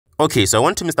Okay, so I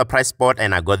went to Mr. Price Spot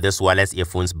and I got this wireless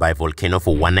earphones by Volkano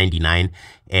for $199.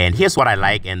 And here's what I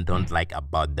like and don't like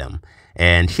about them.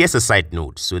 And here's a side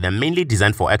note. So they're mainly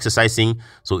designed for exercising.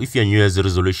 So if your New Year's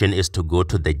resolution is to go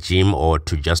to the gym or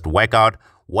to just work out,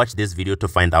 watch this video to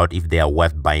find out if they are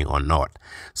worth buying or not.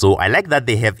 So I like that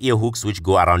they have ear hooks which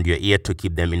go around your ear to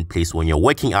keep them in place when you're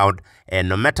working out. And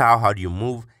no matter how hard you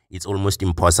move, it's almost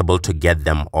impossible to get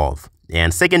them off.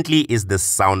 And secondly is the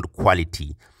sound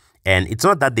quality. And it's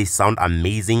not that they sound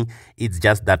amazing, it's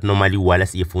just that normally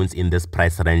wireless earphones in this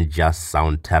price range just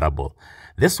sound terrible.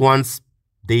 These ones,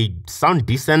 they sound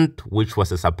decent, which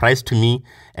was a surprise to me.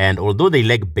 And although they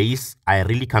lack bass, I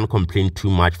really can't complain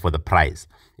too much for the price.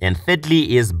 And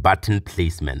thirdly is button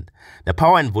placement. The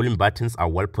power and volume buttons are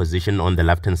well positioned on the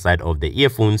left-hand side of the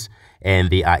earphones,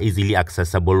 and they are easily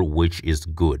accessible, which is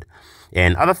good.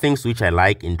 And other things which I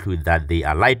like include that they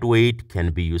are lightweight,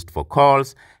 can be used for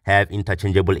calls, have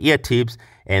interchangeable ear tips,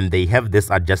 and they have this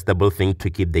adjustable thing to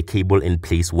keep the cable in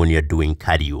place when you're doing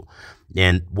cardio.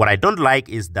 And what I don't like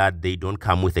is that they don't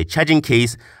come with a charging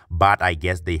case, but I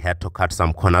guess they had to cut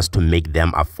some corners to make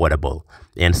them affordable.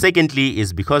 And secondly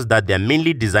is because that they're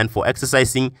mainly designed for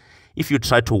exercising. If you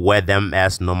try to wear them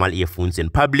as normal earphones in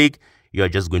public, you're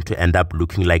just going to end up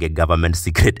looking like a government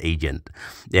secret agent.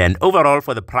 And overall,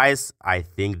 for the price, I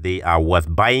think they are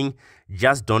worth buying.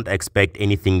 Just don't expect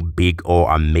anything big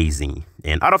or amazing.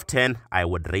 And out of 10, I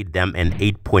would rate them an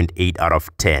 8.8 out of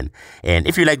 10. And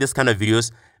if you like this kind of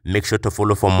videos, make sure to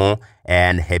follow for more,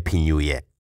 and Happy New Year.